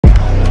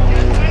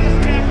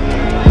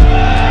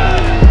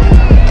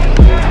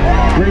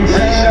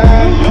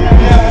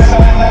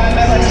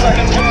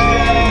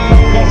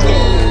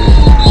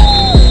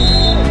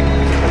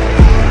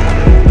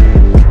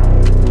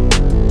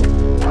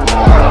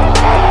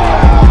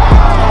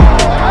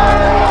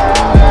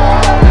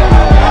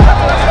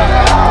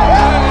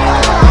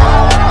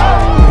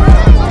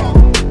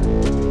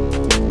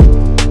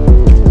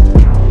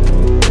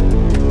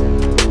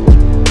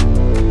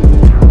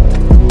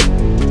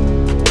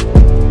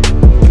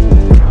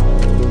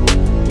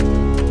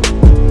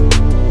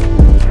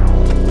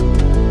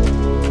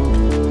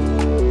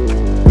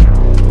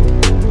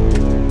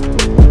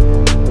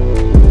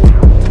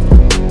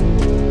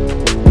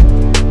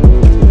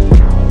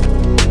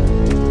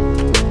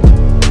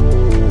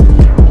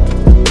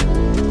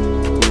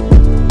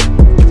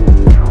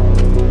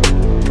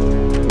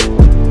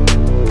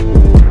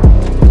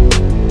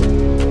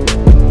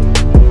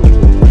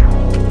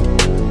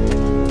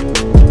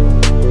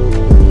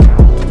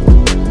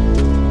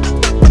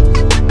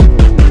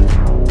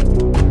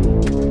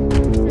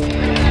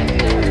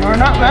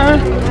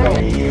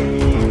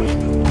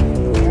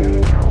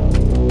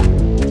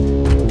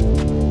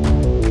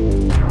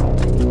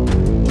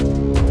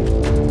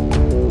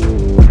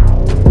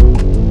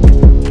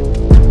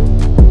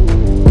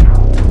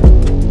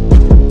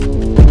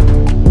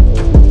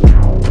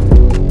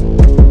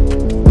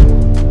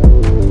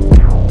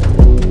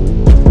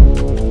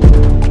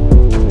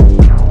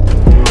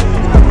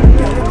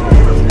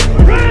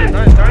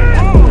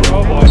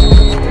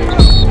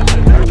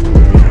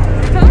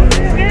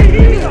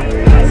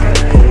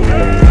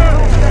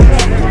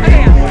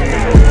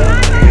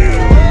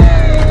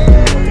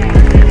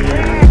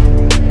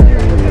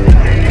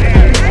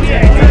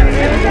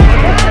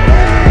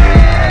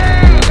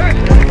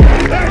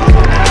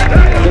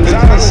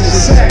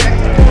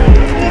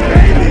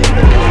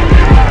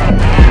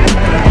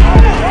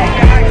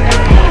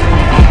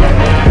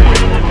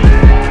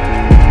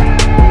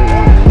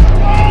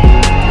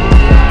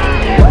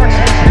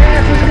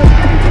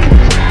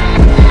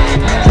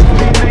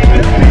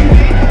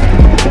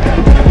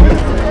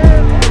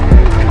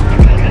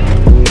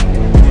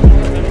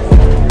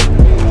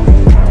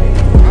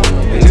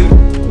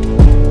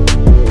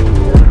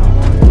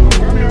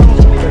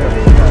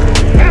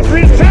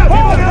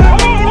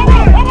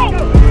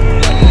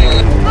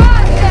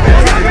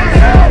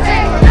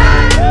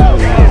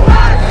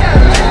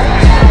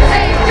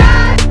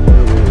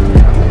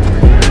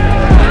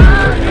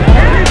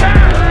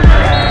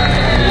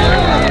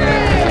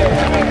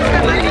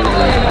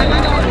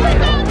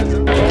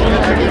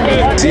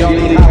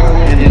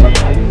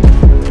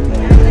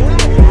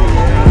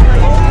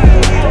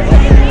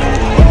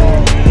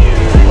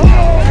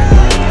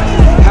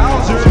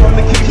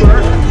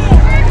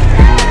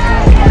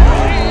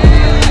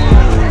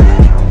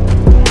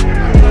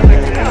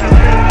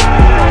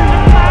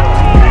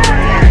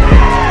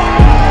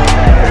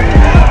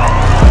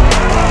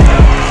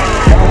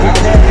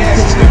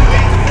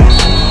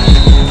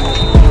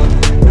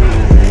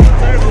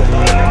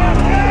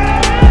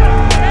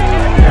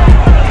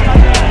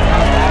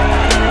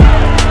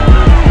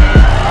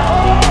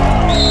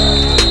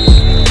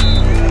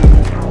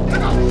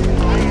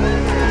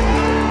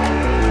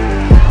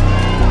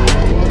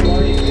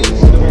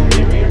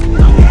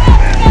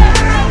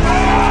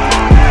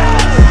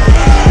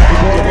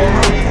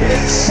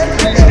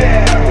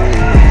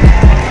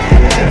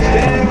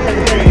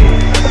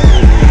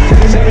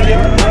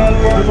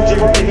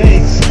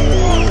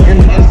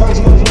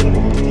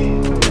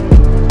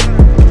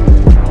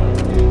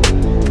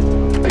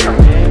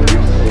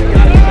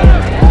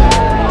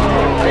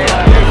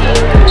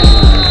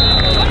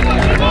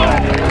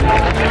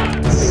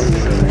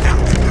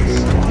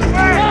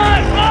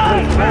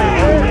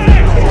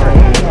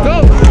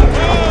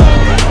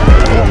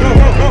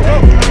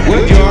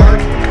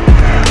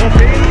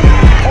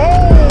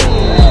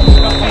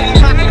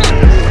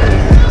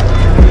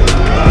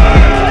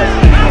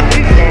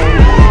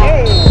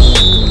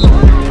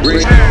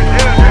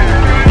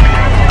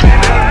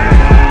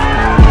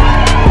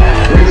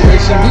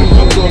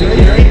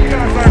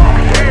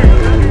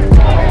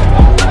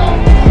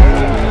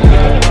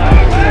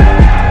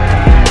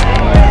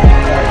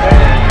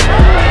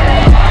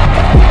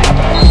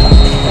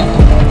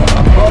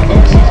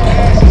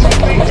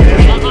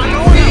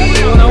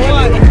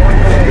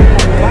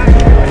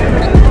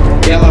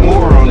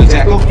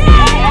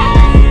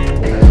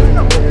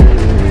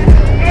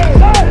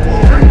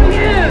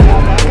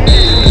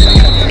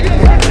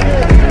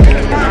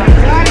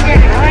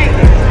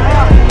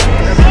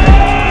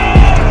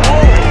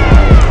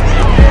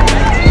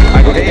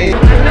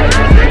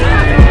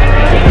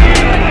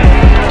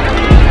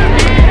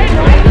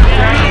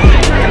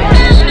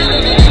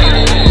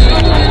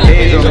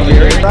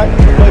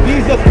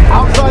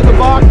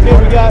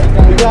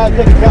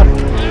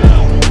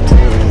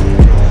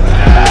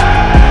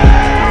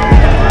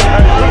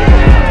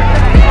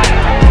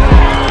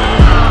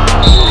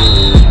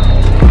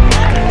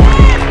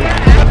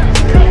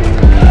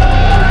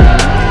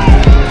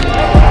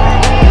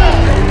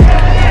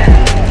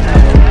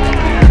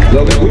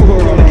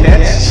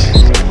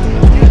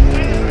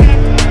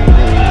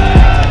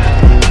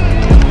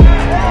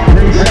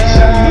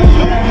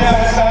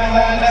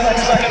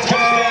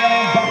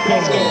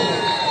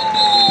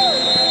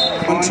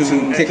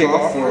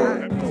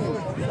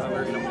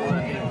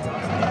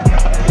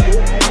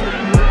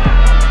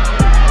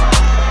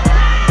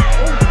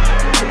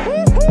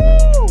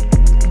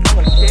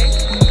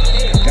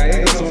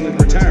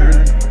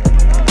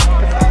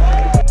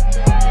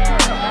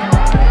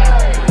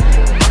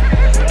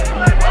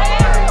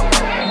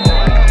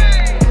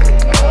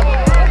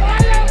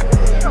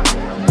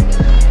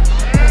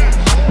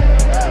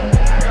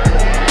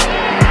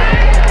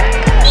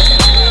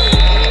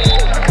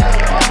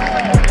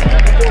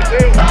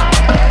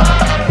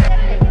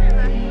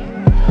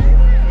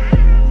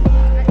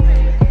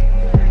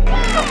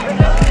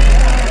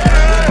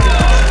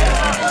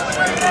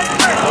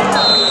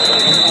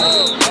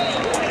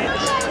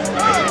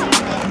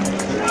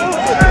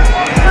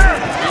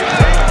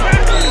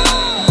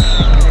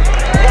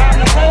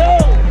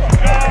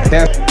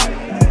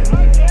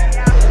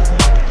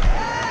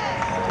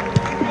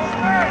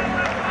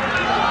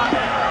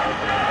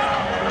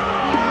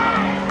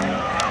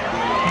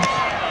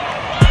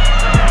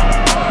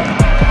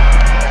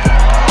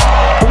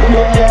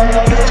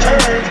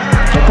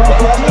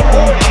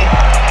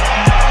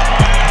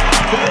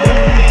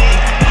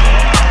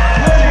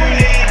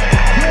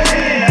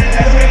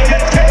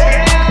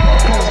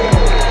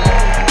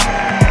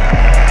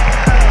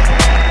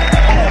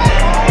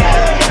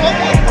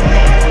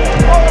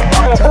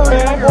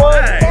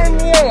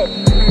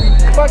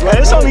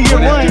It's only year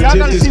one. Y'all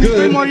gotta see me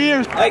 3 more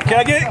years. Hey, can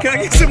I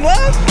get some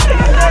love? I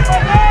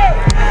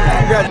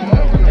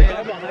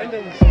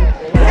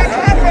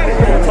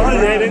told you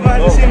they might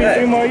have to see me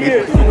 3 more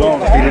years. Be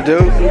the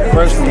dude.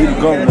 First for you to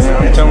go, man.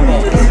 I'm telling you.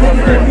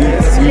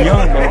 You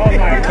young, bro.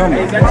 Come on.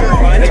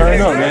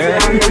 Turn up, man.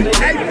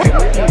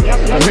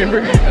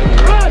 Remember?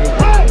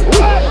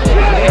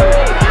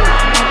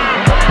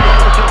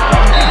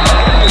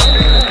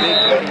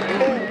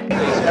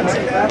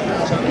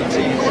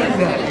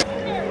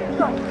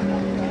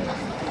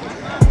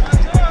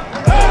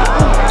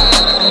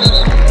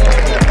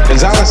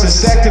 Gonzalez is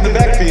sacked in the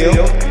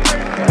backfield.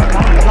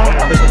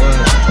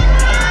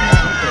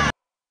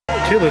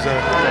 Killers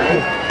out.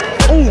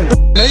 Oh,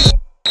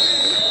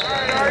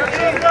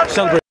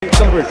 celebrate.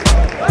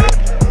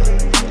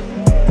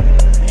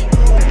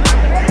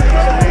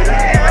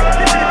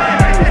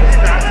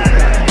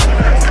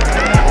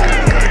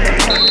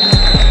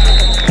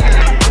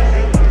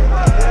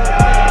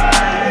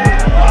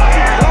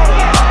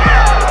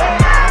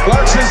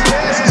 Clarkson's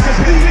pass is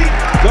complete.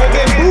 Go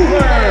get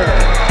Booher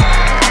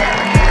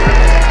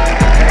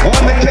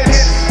on the catch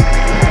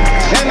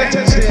and the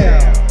touchdown.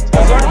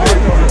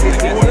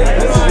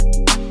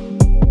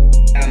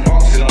 And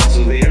Boston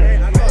also there.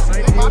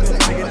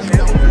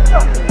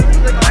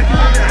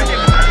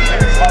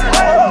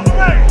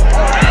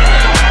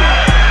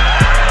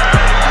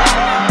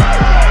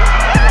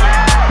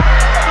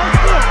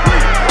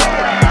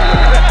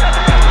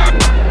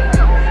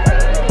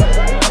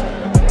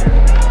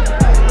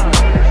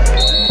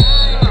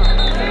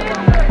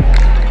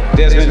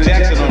 Desmond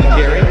Jackson on the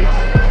carry.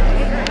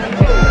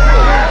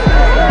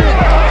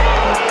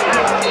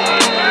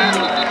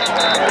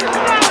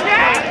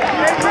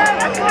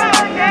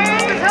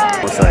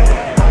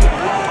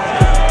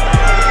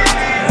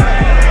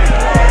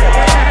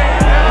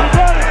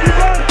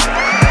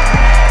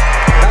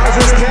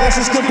 Bowser's pass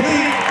is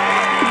complete.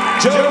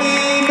 Jody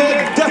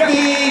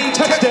McDuffie,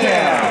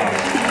 touchdown.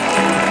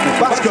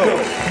 Bosco.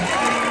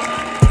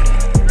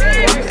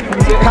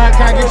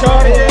 Can I get you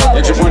out of here?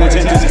 Extra point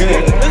attempt is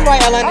good. This is why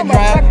I like to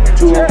drive.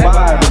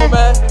 205. Come on,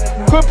 man.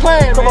 Quit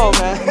playing. Come on,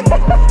 man.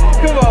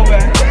 Come on,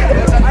 man.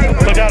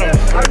 Look at him.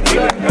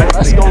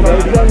 Let's go,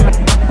 baby.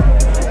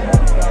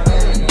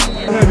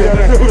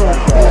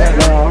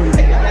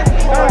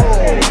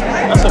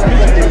 That's a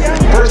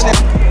first down.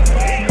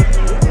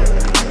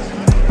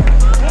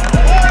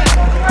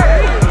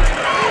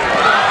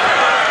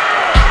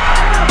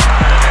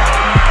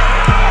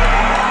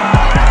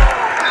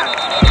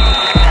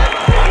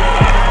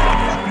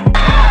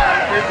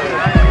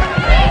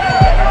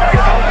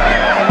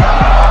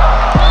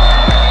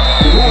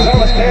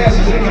 Pass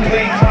is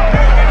incomplete.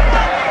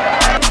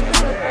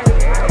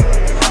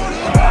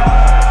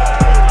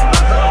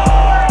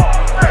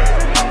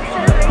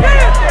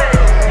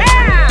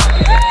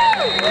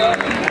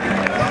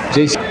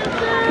 Jason.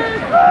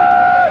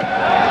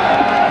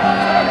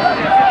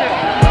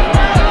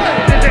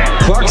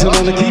 Clarkson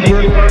on the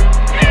keeper.